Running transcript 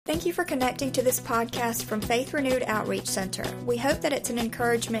Thank you for connecting to this podcast from Faith Renewed Outreach Center. We hope that it's an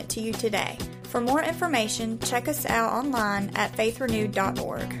encouragement to you today. For more information, check us out online at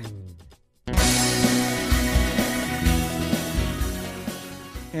faithrenewed.org.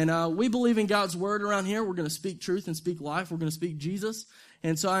 And we believe in God's word around here. We're going to speak truth and speak life. We're going to speak Jesus.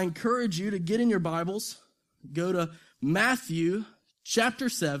 And so I encourage you to get in your Bibles, go to Matthew chapter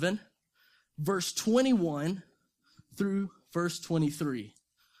 7, verse 21 through verse 23.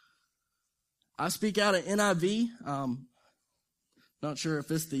 I speak out of NIV. Not sure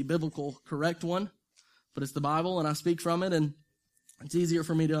if it's the biblical correct one, but it's the Bible, and I speak from it, and it's easier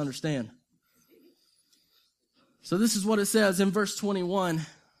for me to understand. So this is what it says in verse 21.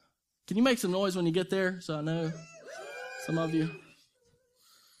 Can you make some noise when you get there so I know some of you?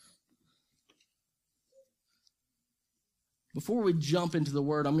 Before we jump into the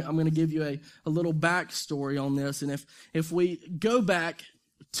word, I'm going to give you a little backstory on this. And if we go back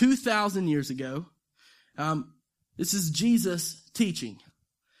 2,000 years ago, this is Jesus teaching.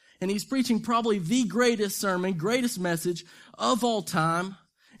 And he's preaching probably the greatest sermon, greatest message of all time.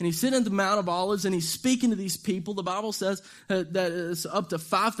 And he's sitting at the Mount of Olives and he's speaking to these people. The Bible says that it's up to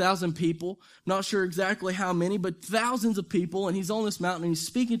 5,000 people. I'm not sure exactly how many, but thousands of people. And he's on this mountain and he's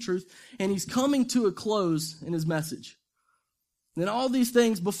speaking truth. And he's coming to a close in his message. And all these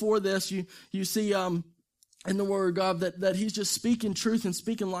things before this, you see in the Word of God that he's just speaking truth and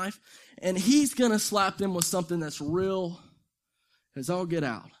speaking life. And he's going to slap them with something that's real as all get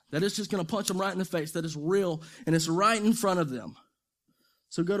out. That is just going to punch them right in the face. That is real and it's right in front of them.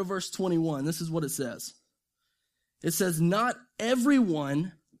 So go to verse 21. This is what it says. It says, "Not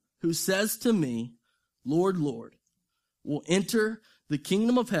everyone who says to me, 'Lord, Lord,' will enter the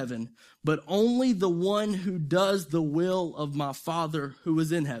kingdom of heaven, but only the one who does the will of my Father who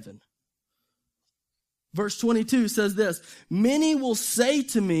is in heaven." Verse 22 says this, "Many will say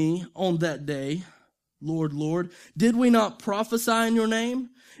to me on that day, 'Lord, Lord, did we not prophesy in your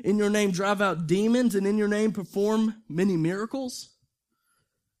name? In your name drive out demons, and in your name perform many miracles?'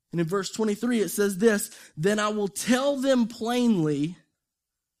 And in verse 23 it says this, 'Then I will tell them plainly,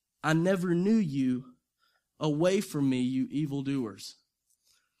 I never knew you. Away from me, you evildoers.'"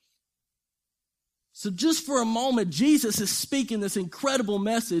 So just for a moment, Jesus is speaking this incredible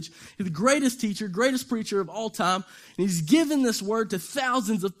message. He's the greatest teacher, greatest preacher of all time. And he's given this word to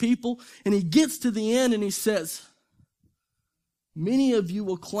thousands of people. And he gets to the end and he says, "Many of you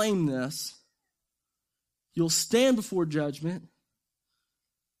will claim this. You'll stand before judgment.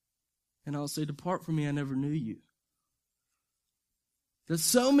 And I'll say, 'Depart from me, I never knew you.'" That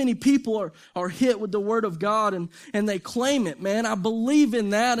so many people are hit with the word of God and they claim it. Man, I believe in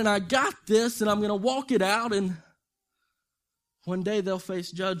that and I got this and I'm going to walk it out. And one day they'll face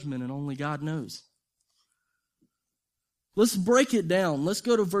judgment and only God knows. Let's break it down. Let's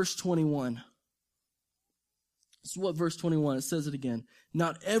go to verse 21. This is what verse 21, it says it again.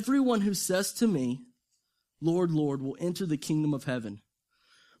 "Not everyone who says to me, 'Lord, Lord,' will enter the kingdom of heaven,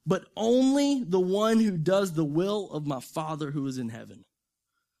 but only the one who does the will of my Father who is in heaven."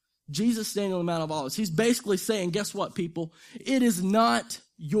 Jesus standing on the Mount of Olives. He's basically saying, guess what, people? It is not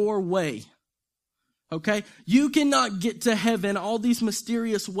your way. Okay? You cannot get to heaven all these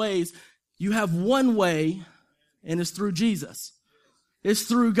mysterious ways. You have one way, and it's through Jesus. It's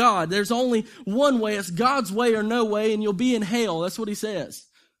through God. There's only one way. It's God's way or no way, and you'll be in hell. That's what he says.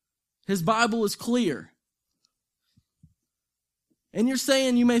 His Bible is clear. And you're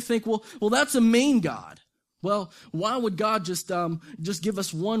saying, you may think, well, that's a mean God. Well, why would God just give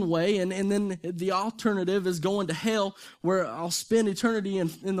us one way and then the alternative is going to hell where I'll spend eternity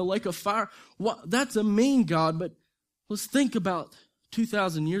in the lake of fire? Well, that's a mean God, but let's think about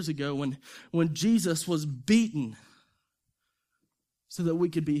 2,000 years ago when Jesus was beaten so that we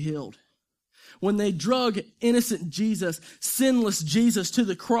could be healed. When they drug innocent Jesus, sinless Jesus to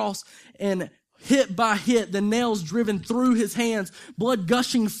the cross and hit by hit, the nails driven through his hands, blood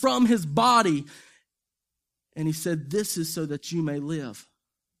gushing from his body. And he said, "This is so that you may live."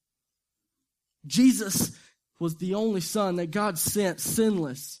 Jesus was the only son that God sent,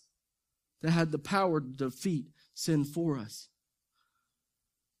 sinless, that had the power to defeat sin for us.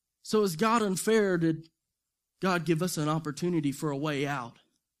 So is God unfair? Did God give us an opportunity for a way out?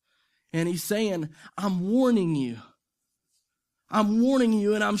 And he's saying, I'm warning you. I'm warning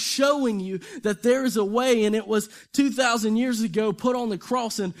you and I'm showing you that there is a way, and it was 2,000 years ago put on the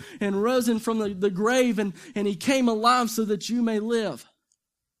cross and risen from the grave and he came alive so that you may live.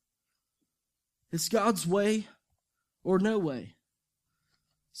 It's God's way or no way.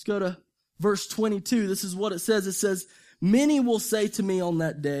 Let's go to verse 22. This is what it says. It says, "Many will say to me on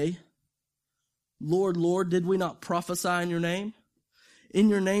that day, 'Lord, Lord, did we not prophesy in your name? in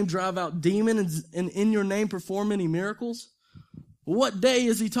your name drive out demons, and in your name perform many miracles? What day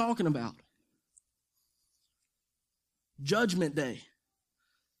is he talking about? Judgment Day.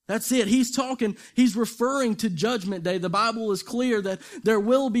 That's it. He's referring to Judgment Day. The Bible is clear that there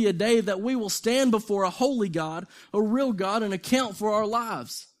will be a day that we will stand before a holy God, a real God, and account for our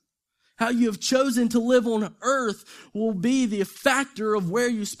lives. How you have chosen to live on earth will be the factor of where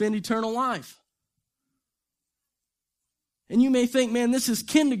you spend eternal life. And you may think, man, this is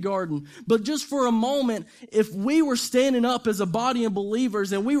kindergarten. But just for a moment, if we were standing up as a body of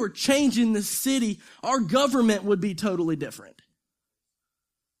believers and we were changing this city, our government would be totally different.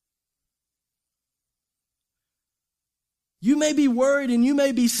 You may be worried and you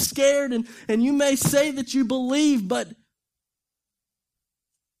may be scared and you may say that you believe, but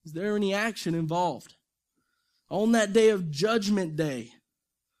is there any action involved? On that day of Judgment Day,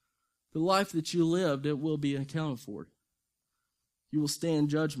 the life that you lived, it will be accounted for. You will stand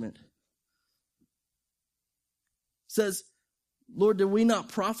judgment. It says, Lord, did we not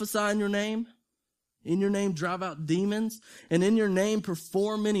prophesy in your name? In your name drive out demons? And in your name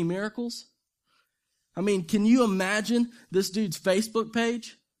perform many miracles? I mean, can you imagine this dude's Facebook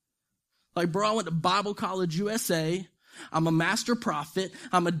page? Like, bro, I went to Bible College USA. I'm a master prophet.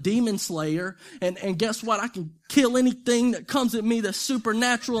 I'm a demon slayer. And guess what? I can kill anything that comes at me that's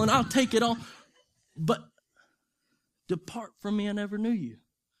supernatural and I'll take it on. But depart from me, I never knew you.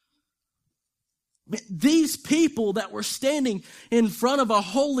 These people that were standing in front of a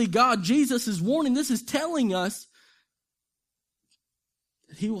holy God, Jesus is warning, this is telling us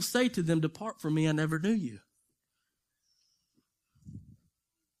that he will say to them, depart from me, I never knew you.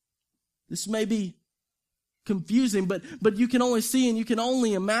 This may be confusing, but you can only see and you can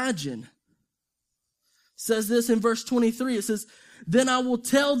only imagine. It says this in verse 23, it says, then I will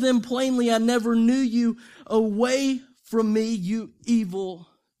tell them plainly, I never knew you. Away from me, you evil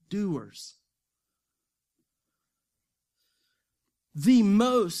doers. The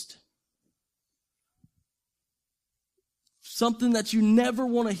most, something that you never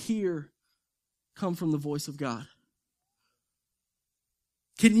want to hear come from the voice of God.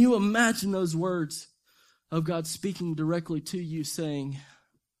 Can you imagine those words of God speaking directly to you saying,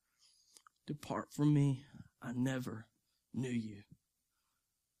 depart from me, I never knew you.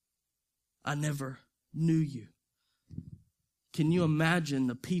 I never knew you. Can you imagine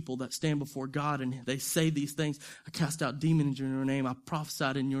the people that stand before God and they say these things? I cast out demons in your name. I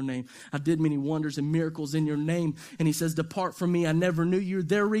prophesied in your name. I did many wonders and miracles in your name. And he says, depart from me. I never knew you.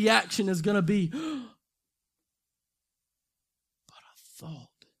 Their reaction is going to be, but I thought.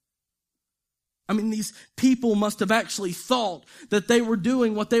 I mean, these people must have actually thought that they were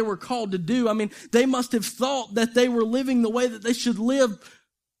doing what they were called to do. I mean, they must have thought that they were living the way that they should live.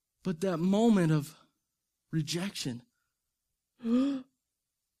 But that moment of rejection, it's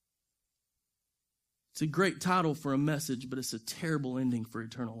a great title for a message, but it's a terrible ending for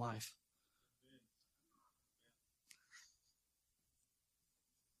eternal life.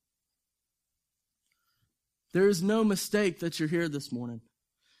 There is no mistake that you're here this morning.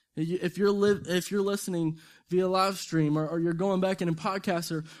 If you're listening via live stream or you're going back in a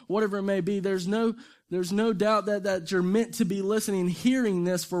podcast or whatever it may be, there's no doubt that you're meant to be listening, hearing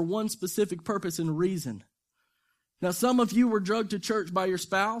this for one specific purpose and reason. Now, some of you were drugged to church by your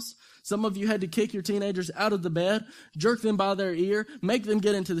spouse. Some of you had to kick your teenagers out of the bed, jerk them by their ear, make them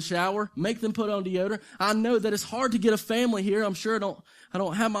get into the shower, make them put on deodorant. I know that it's hard to get a family here. I'm sure I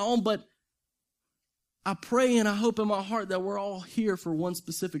don't have my own, but I pray and I hope in my heart that we're all here for one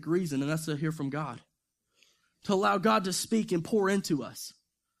specific reason, and that's to hear from God, to allow God to speak and pour into us.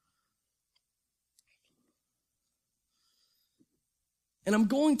 And I'm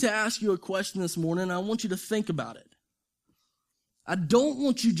going to ask you a question this morning, and I want you to think about it. I don't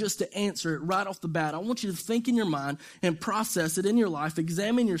want you just to answer it right off the bat. I want you to think in your mind and process it in your life,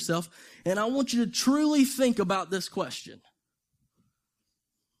 examine yourself, and I want you to truly think about this question.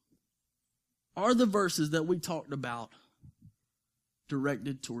 Are the verses that we talked about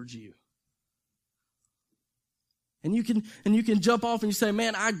directed towards you? And you can jump off and you say,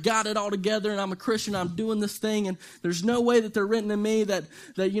 man, I got it all together and I'm a Christian, I'm doing this thing, and there's no way that they're written to me that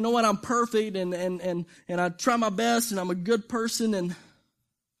you know what, I'm perfect and I try my best and I'm a good person.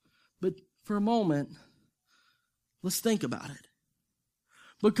 But for a moment, let's think about it.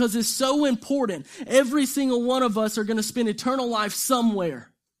 Because it's so important. Every single one of us are going to spend eternal life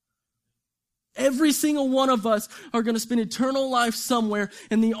somewhere. Every single one of us are going to spend eternal life somewhere.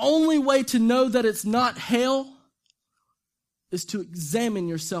 And the only way to know that it's not hell is to examine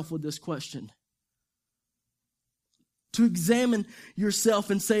yourself with this question. To examine yourself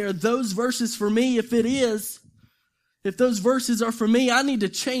and say, are those verses for me? If it is, If those verses are for me, I need to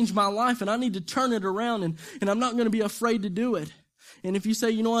change my life and I need to turn it around, and I'm not going to be afraid to do it. And if you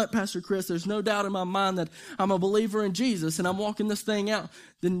say, you know what, Pastor Chris, there's no doubt in my mind that I'm a believer in Jesus and I'm walking this thing out,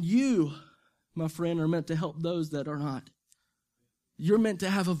 then you, my friend, are meant to help those that are not. You're meant to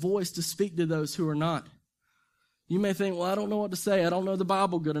have a voice to speak to those who are not. You may think, well, I don't know what to say. I don't know the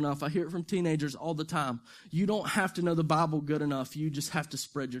Bible good enough. I hear it from teenagers all the time. You don't have to know the Bible good enough. You just have to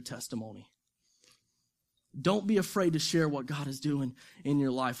spread your testimony. Don't be afraid to share what God is doing in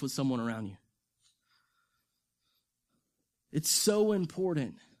your life with someone around you. It's so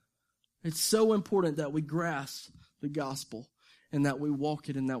important. It's so important that we grasp the gospel and that we walk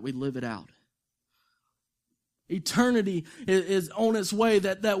it and that we live it out. Eternity is on its way,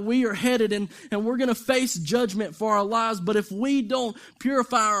 that we are headed, and we're going to face judgment for our lives. But if we don't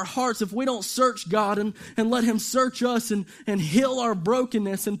purify our hearts, if we don't search God and let Him search us and heal our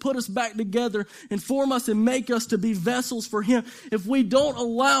brokenness and put us back together and form us and make us to be vessels for Him, if we don't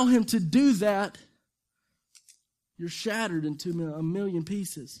allow Him to do that, you're shattered into a million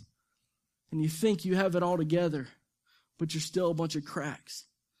pieces. And you think you have it all together, but you're still a bunch of cracks.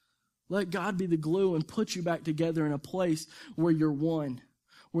 Let God be the glue and put you back together in a place where you're one,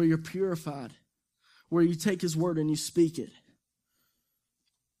 where you're purified, where you take His word and you speak it.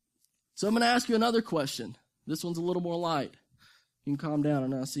 So I'm going to ask you another question. This one's a little more light. You can calm down,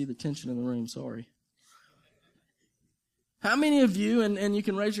 and I see the tension in the room. Sorry. How many of you, and you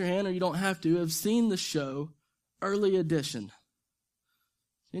can raise your hand or you don't have to, have seen the show Early Edition?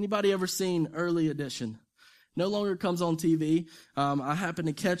 Anybody ever seen Early Edition? No longer comes on TV. I happened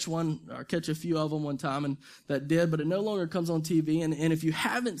to catch a few of them one time, and that did, but it no longer comes on TV. And if you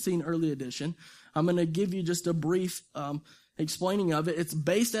haven't seen Early Edition, I'm going to give you just a brief explaining of it. It's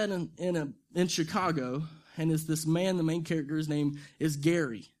based in Chicago, and it's this man, the main character, his name is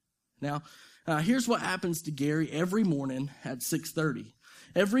Gary. Now, here's what happens to Gary every morning at 6:30.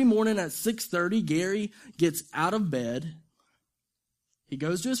 Every morning at 6:30, Gary gets out of bed. He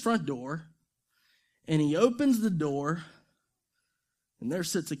goes to his front door, and he opens the door, and there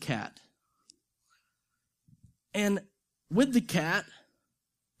sits a cat. And with the cat,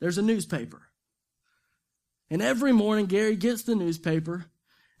 there's a newspaper. And every morning, Gary gets the newspaper,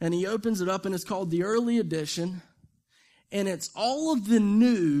 and he opens it up, and it's called the Early Edition. And it's all of the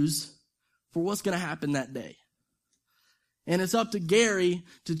news for what's going to happen that day. And it's up to Gary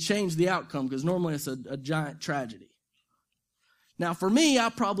to change the outcome, because normally it's a giant tragedy. Now, for me, I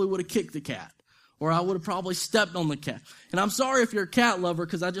probably would have kicked the cat. Or I would have probably stepped on the cat. And I'm sorry if you're a cat lover,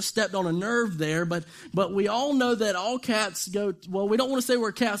 because I just stepped on a nerve there. But we all know that all cats go, well, we don't want to say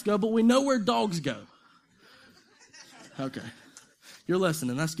where cats go, but we know where dogs go. Okay. You're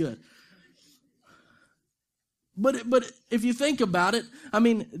listening. That's good. But if you think about it, I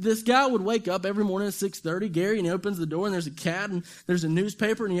mean, this guy would wake up every morning at 6:30, Gary, and he opens the door, and there's a cat, and there's a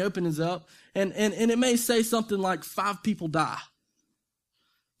newspaper, and he opens it up. And it may say something like 5 people die.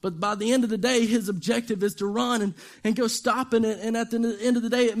 But by the end of the day, his objective is to run and go stop it. And at the end of the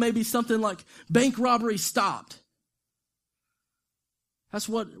day, it may be something like bank robbery stopped. That's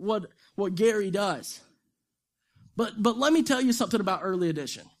what Gary does. But let me tell you something about Early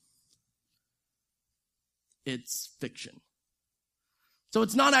Edition. It's fiction. So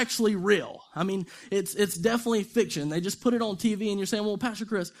it's not actually real. I mean, it's definitely fiction. They just put it on TV, and you're saying, well, Pastor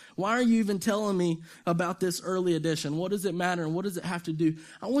Chris, why are you even telling me about this Early Edition? What does it matter, and what does it have to do?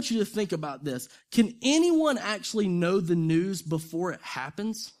 I want you to think about this. Can anyone actually know the news before it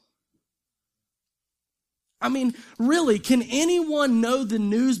happens? I mean, really, can anyone know the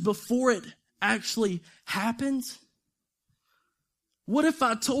news before it actually happens? What if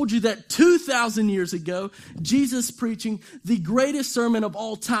I told you that 2,000 years ago, Jesus preaching the greatest sermon of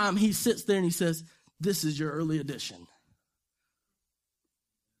all time, he sits there and he says, this is your Early Edition.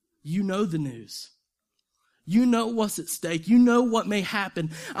 You know the news. You know what's at stake. You know what may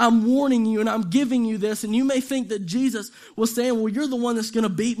happen. I'm warning you and I'm giving you this. And you may think that Jesus was saying, well, you're the one that's going to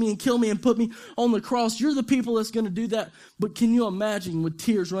beat me and kill me and put me on the cross. You're the people that's going to do that. But can you imagine with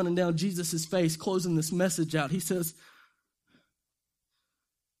tears running down Jesus' face, closing this message out? He says,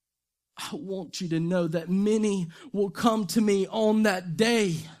 I want you to know that many will come to me on that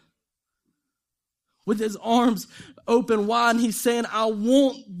day with his arms open wide. And he's saying, I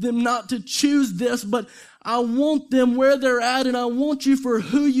want them not to choose this, but I want them where they're at, and I want you for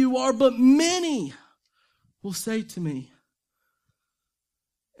who you are. But many will say to me,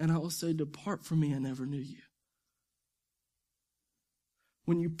 and I will say, depart from me, I never knew you.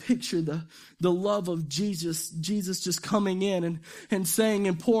 When you picture the love of Jesus just coming in and saying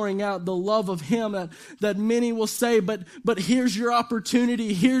and pouring out the love of him that many will say, but here's your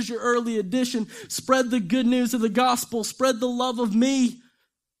opportunity, here's your early edition, spread the good news of the gospel, spread the love of me,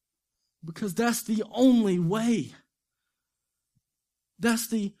 because that's the only way. That's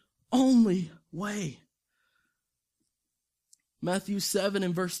the only way. Matthew 7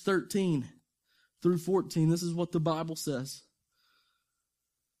 and verse 13 through 14, this is what the Bible says.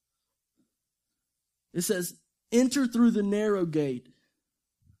 It says, enter through the narrow gate,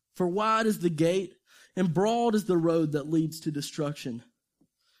 for wide is the gate, and broad is the road that leads to destruction,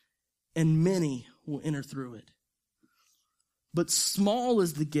 and many will enter through it. But small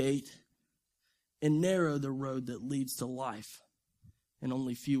is the gate, and narrow the road that leads to life, and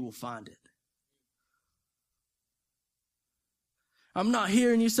only few will find it. I'm not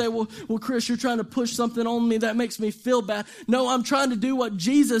here and you say, well, Chris, you're trying to push something on me that makes me feel bad. No, I'm trying to do what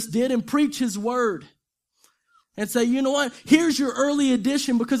Jesus did and preach his word. And say, you know what? Here's your early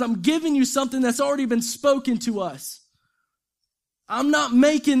edition because I'm giving you something that's already been spoken to us. I'm not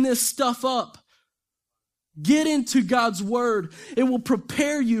making this stuff up. Get into God's word. It will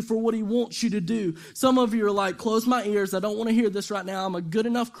prepare you for what he wants you to do. Some of you are like, close my ears. I don't want to hear this right now. I'm a good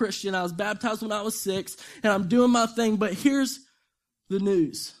enough Christian. I was baptized when I was 6 and I'm doing my thing. But here's the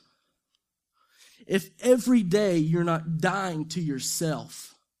news. If every day you're not dying to yourself,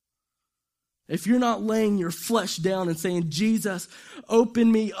 if you're not laying your flesh down and saying, Jesus,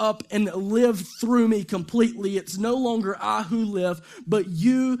 open me up and live through me completely. It's no longer I who live, but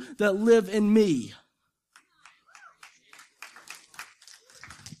you that live in me.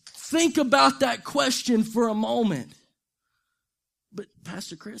 Think about that question for a moment. But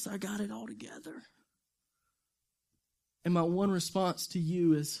Pastor Chris, I got it all together. And my one response to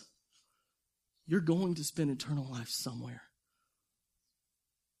you is, you're going to spend eternal life somewhere.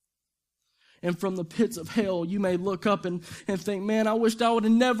 And from the pits of hell, you may look up and think, man, I wished I would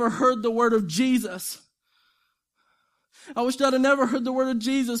have never heard the word of Jesus. I wished I'd have never heard the word of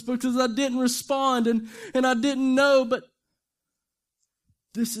Jesus because I didn't respond and I didn't know. But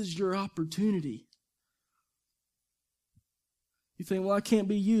this is your opportunity. You think, well, I can't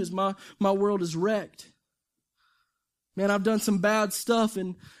be used. My world is wrecked. Man, I've done some bad stuff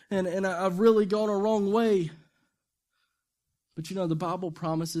and I've really gone a wrong way. But you know, the Bible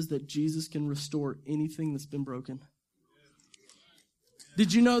promises that Jesus can restore anything that's been broken.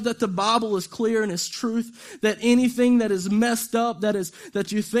 Did you know that the Bible is clear in its truth? That anything that is messed up,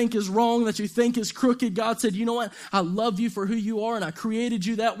 that you think is wrong, that you think is crooked, God said, you know what? I love you for who you are and I created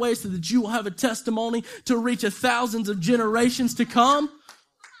you that way so that you will have a testimony to reach thousands of generations to come.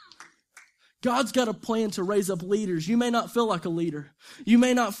 God's got a plan to raise up leaders. You may not feel like a leader. You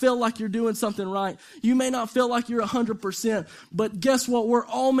may not feel like you're doing something right. You may not feel like you're 100%. But guess what? We're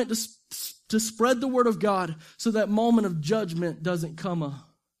all meant to spread the word of God so that moment of judgment doesn't come.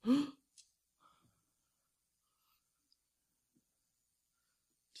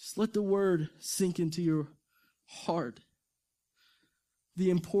 Just let the word sink into your heart. The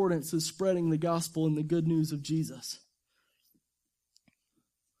importance of spreading the gospel and the good news of Jesus.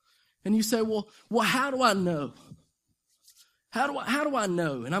 And you say, well, how do I know? How do I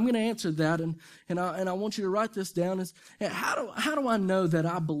know? And I'm going to answer that, and I want you to write this down. Is how do I know that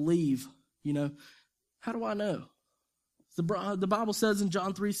I believe? You know, how do I know? The Bible says in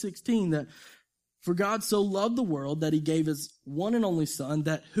John 3:16 that for God so loved the world that he gave his one and only Son,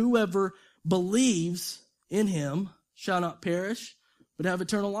 that whoever believes in him shall not perish, but have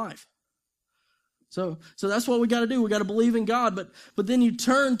eternal life. So that's what we got to do. We got to believe in God. But then you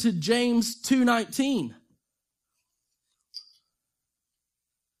turn to James 2:19.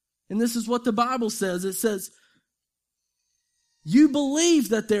 And this is what the Bible says. It says, you believe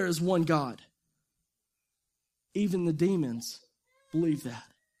that there is one God. Even the demons believe that.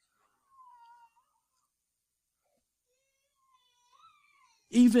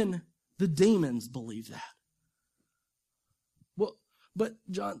 Even the demons believe that. Well, but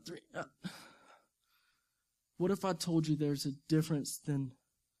John 3... What if I told you there's a difference than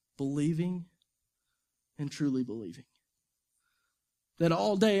believing and truly believing? That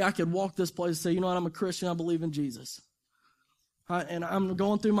all day I could walk this place and say, you know what, I'm a Christian, I believe in Jesus. And I'm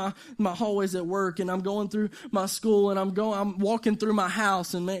going through my hallways at work, and I'm going through my school, and I'm walking through my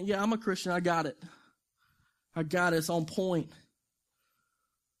house, and man, yeah, I'm a Christian, I got it. It's on point.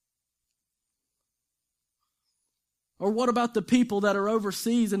 Or what about the people that are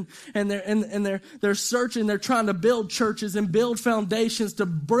overseas and they're searching, they're trying to build churches and build foundations to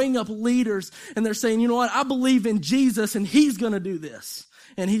bring up leaders, and they're saying, you know what, I believe in Jesus and he's going to do this,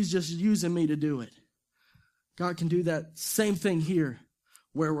 and he's just using me to do it. God can do that same thing here.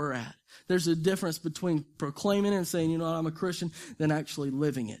 where we're at. There's a difference between proclaiming it and saying, you know what, I'm a Christian, than actually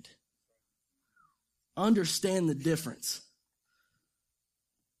living it. Understand the difference.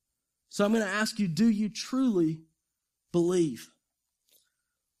 So I'm going to ask you, do you truly believe?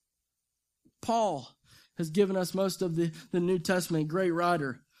 Paul has given us most of the New Testament, great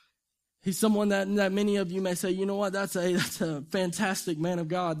writer. He's someone that many of you may say, you know what, that's a fantastic man of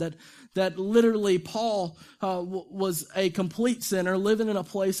God. That literally Paul was a complete sinner, living in a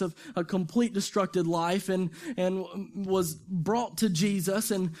place of a complete destructed life, and was brought to Jesus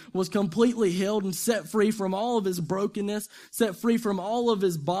and was completely healed and set free from all of his brokenness, set free from all of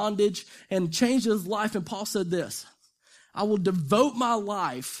his bondage, and changed his life. And Paul said this, I will devote my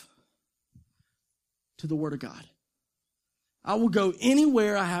life to the Word of God. I will go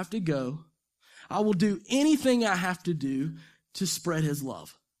anywhere I have to go. I will do anything I have to do to spread His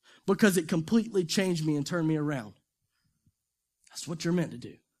love, because it completely changed me and turned me around. That's what you're meant to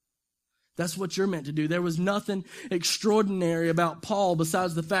do. That's what you're meant to do. There was nothing extraordinary about Paul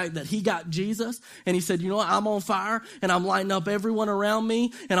besides the fact that he got Jesus and he said, you know what, I'm on fire and I'm lighting up everyone around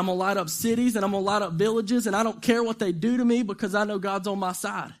me, and I'm going to light up cities and I'm going to light up villages, and I don't care what they do to me because I know God's on my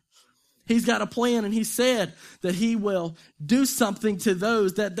side. He's got a plan, and he said that he will do something to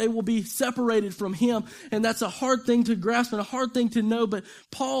those, that they will be separated from him. And that's a hard thing to grasp and a hard thing to know. But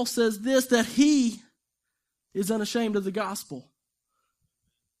Paul says this, that he is unashamed of the gospel,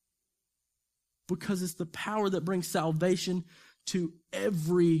 because it's the power that brings salvation to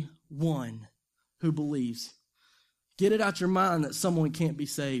everyone who believes. Get it out your mind that someone can't be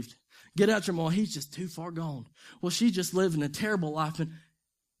saved. Get out your mind, he's just too far gone. Well, she's just living a terrible life. And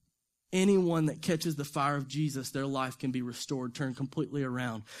anyone that catches the fire of Jesus, their life can be restored, turned completely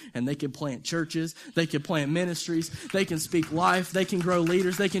around. And they can plant churches, they can plant ministries, they can speak life, they can grow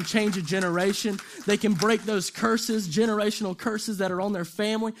leaders, they can change a generation, they can break those curses, generational curses that are on their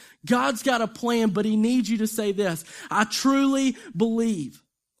family. God's got a plan, but He needs you to say this, I truly believe.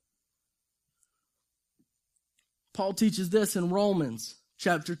 Paul teaches this in Romans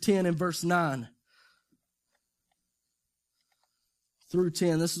chapter 10 and verse 9. Through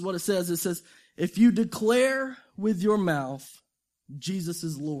 10. This is what it says. It says, if you declare with your mouth Jesus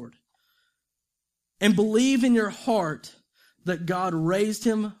is Lord, and believe in your heart that God raised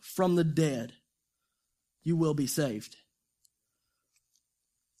him from the dead, you will be saved.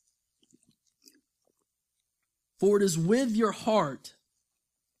 For it is with your heart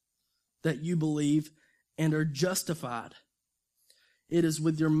that you believe and are justified. It is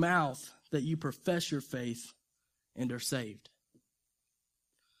with your mouth that you profess your faith and are saved.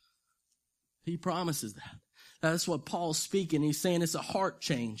 He promises that. That's what Paul's speaking. He's saying it's a heart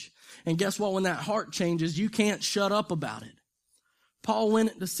change. And guess what? When that heart changes, you can't shut up about it. Paul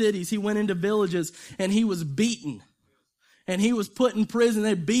went into cities, he went into villages, and he was beaten. And he was put in prison.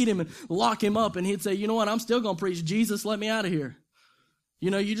 They'd beat him and lock him up. And he'd say, you know what? I'm still going to preach Jesus. Let me out of here.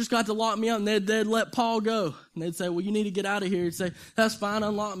 You know, you just got to lock me up. And they'd let Paul go. And they'd say, well, you need to get out of here. He'd say, that's fine.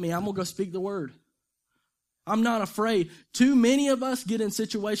 Unlock me. I'm going to go speak the word. I'm not afraid. Too many of us get in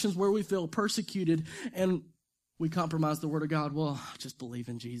situations where we feel persecuted and we compromise the word of God. Well, just believe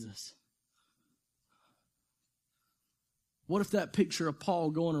in Jesus. What if that picture of Paul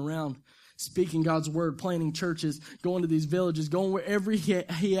going around speaking God's word, planting churches, going to these villages, going wherever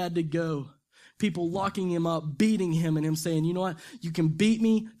he had to go, people locking him up, beating him, and him saying, you know what, you can beat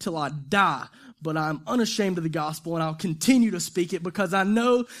me till I die, but I'm unashamed of the gospel, and I'll continue to speak it because I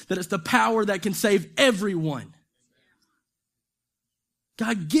know that it's the power that can save everyone.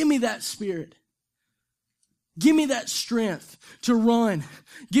 God, give me that spirit. Give me that strength to run.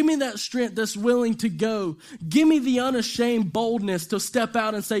 Give me that strength that's willing to go. Give me the unashamed boldness to step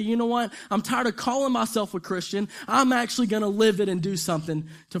out and say, you know what? I'm tired of calling myself a Christian. I'm actually going to live it and do something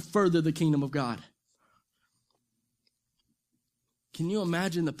to further the kingdom of God. Can you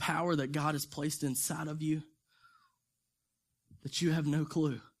imagine the power that God has placed inside of you that you have no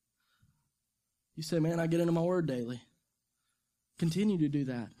clue? You say, man, I get into my word daily. Continue to do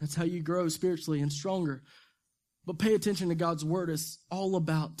that. That's how you grow spiritually and stronger. But pay attention to God's word. It's all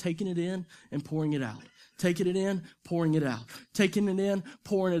about taking it in and pouring it out. Taking it in, pouring it out. Taking it in,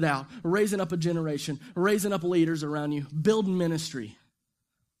 pouring it out. Raising up a generation. Raising up leaders around you. Building ministry.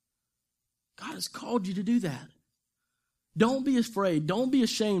 God has called you to do that. Don't be afraid. Don't be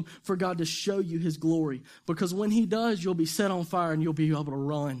ashamed for God to show you His glory. Because when He does, you'll be set on fire and you'll be able to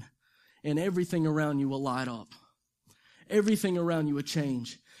run. And everything around you will light up. Everything around you will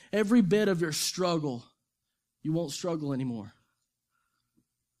change. Every bit of your struggle, you won't struggle anymore.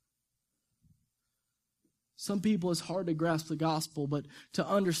 Some people, it's hard to grasp the gospel, but to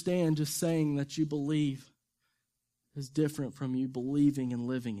understand just saying that you believe is different from you believing and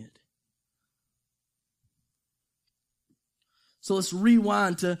living it. So let's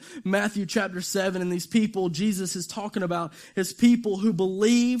rewind to Matthew chapter 7, and these people Jesus is talking about is people who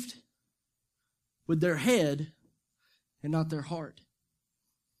believed with their head and not their heart.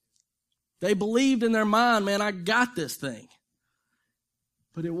 They believed in their mind, man, I got this thing.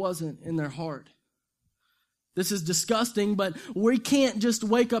 But it wasn't in their heart. This is disgusting, but we can't just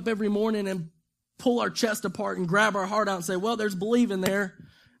wake up every morning and pull our chest apart and grab our heart out and say, well, there's believing there.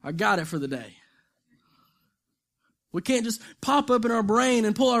 I got it for the day. We can't just pop up in our brain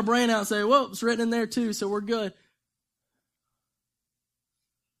and pull our brain out and say, well, it's written in there too, so we're good.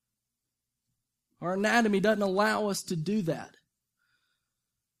 Our anatomy doesn't allow us to do that.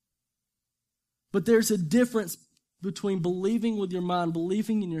 But there's a difference between believing with your mind,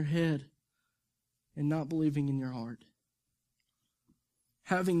 believing in your head, and not believing in your heart.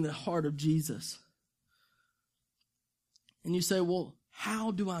 Having the heart of Jesus. And you say, well,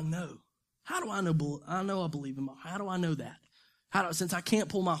 how do I know? How do I know? I know I believe in my heart. How do I know that? Since I can't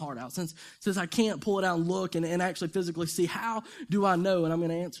pull my heart out, since I can't pull it out and look and actually physically see, how do I know? And I'm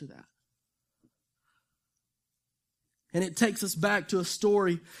going to answer that. And it takes us back to a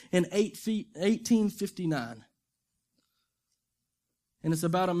story in 1859. And it's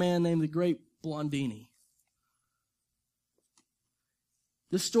about a man named the Great Blondini.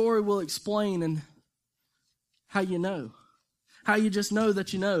 This story will explain and how you know. How you just know that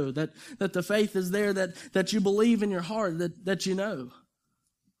the faith is there, that you believe in your heart, that you know.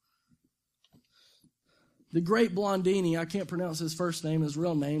 The Great Blondini, I can't pronounce his first name, his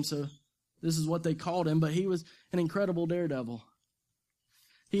real name, so this is what they called him, but he was an incredible daredevil.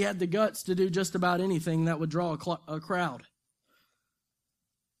 He had the guts to do just about anything that would draw a crowd.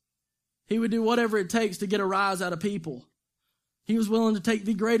 He would do whatever it takes to get a rise out of people. He was willing to take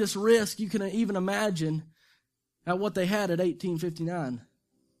the greatest risk you can even imagine at what they had at 1859.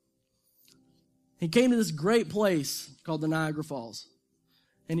 He came to this great place called the Niagara Falls.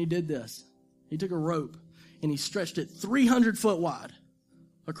 And he did this. He took a rope and he stretched it 300 foot wide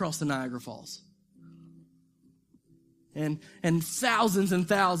across the Niagara Falls. And thousands and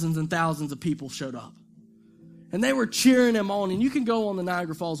thousands and thousands of people showed up. And they were cheering him on. And you can go on the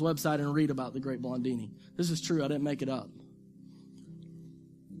Niagara Falls website and read about the Great Blondini. This is true. I didn't make it up.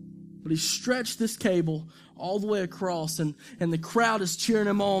 But he stretched this cable all the way across, and the crowd is cheering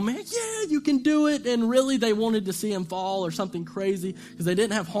him on. Man, yeah, you can do it. And really, they wanted to see him fall or something crazy because they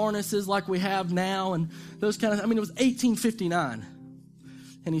didn't have harnesses like we have now and those kind of. It was 1859,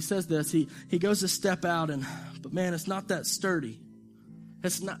 and he says this. He goes to step out, but man, it's not that sturdy.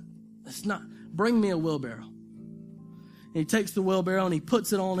 It's not. Bring me a wheelbarrow. And he takes the wheelbarrow and he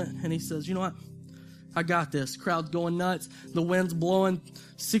puts it on it, and he says, you know what? I got this. Crowd's going nuts. The wind's blowing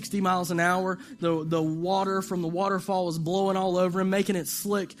 60 miles an hour. The water from the waterfall is blowing all over him, making it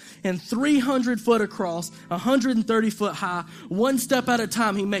slick. And 300 foot across, 130 foot high, one step at a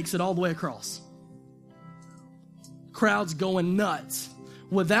time, he makes it all the way across. Crowd's going nuts.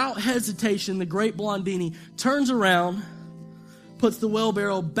 Without hesitation, the Great Blondini turns around, puts the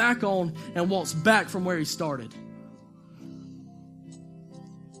wheelbarrow back on, and walks back from where he started.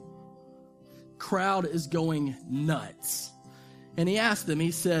 Crowd is going nuts. And he asked them,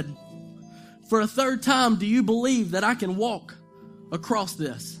 he said, for a third time, do you believe that I can walk across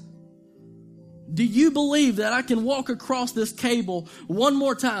this? Do you believe that I can walk across this cable one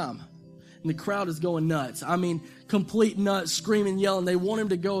more time? And the crowd is going nuts. Complete nuts, screaming, yelling. They want him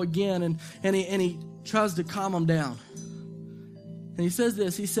to go again. And he tries to calm them down. And he says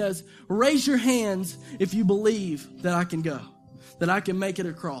this, he says, raise your hands if you believe that I can go, that I can make it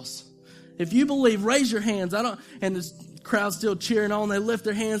across. If you believe, raise your hands. And this crowd's still cheering on. They lift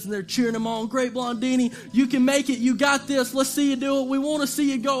their hands and they're cheering him on. Great Blondini, you can make it. You got this. Let's see you do it. We want to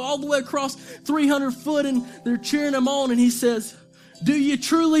see you go all the way across 300 foot. And they're cheering him on. And he says, do you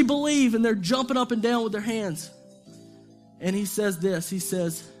truly believe? And they're jumping up and down with their hands. And he says this. He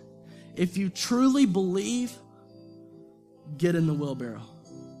says, if you truly believe, get in the wheelbarrow.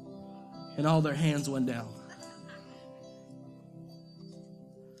 And all their hands went down.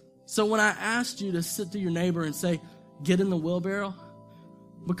 So when I asked you to sit to your neighbor and say, get in the wheelbarrow,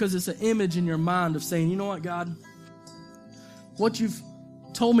 because it's an image in your mind of saying, you know what, God, what you've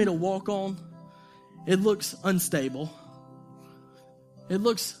told me to walk on, it looks unstable. It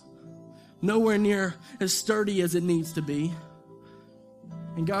looks nowhere near as sturdy as it needs to be.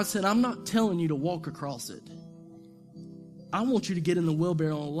 And God said, I'm not telling you to walk across it. I want you to get in the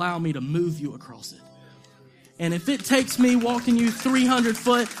wheelbarrow and allow me to move you across it. And if it takes me walking you 300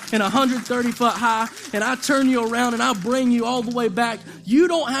 foot and 130 foot high, and I turn you around and I bring you all the way back, you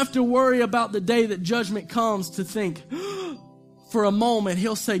don't have to worry about the day that judgment comes to think, for a moment,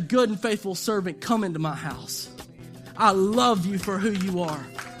 he'll say, good and faithful servant, come into my house. I love you for who you are.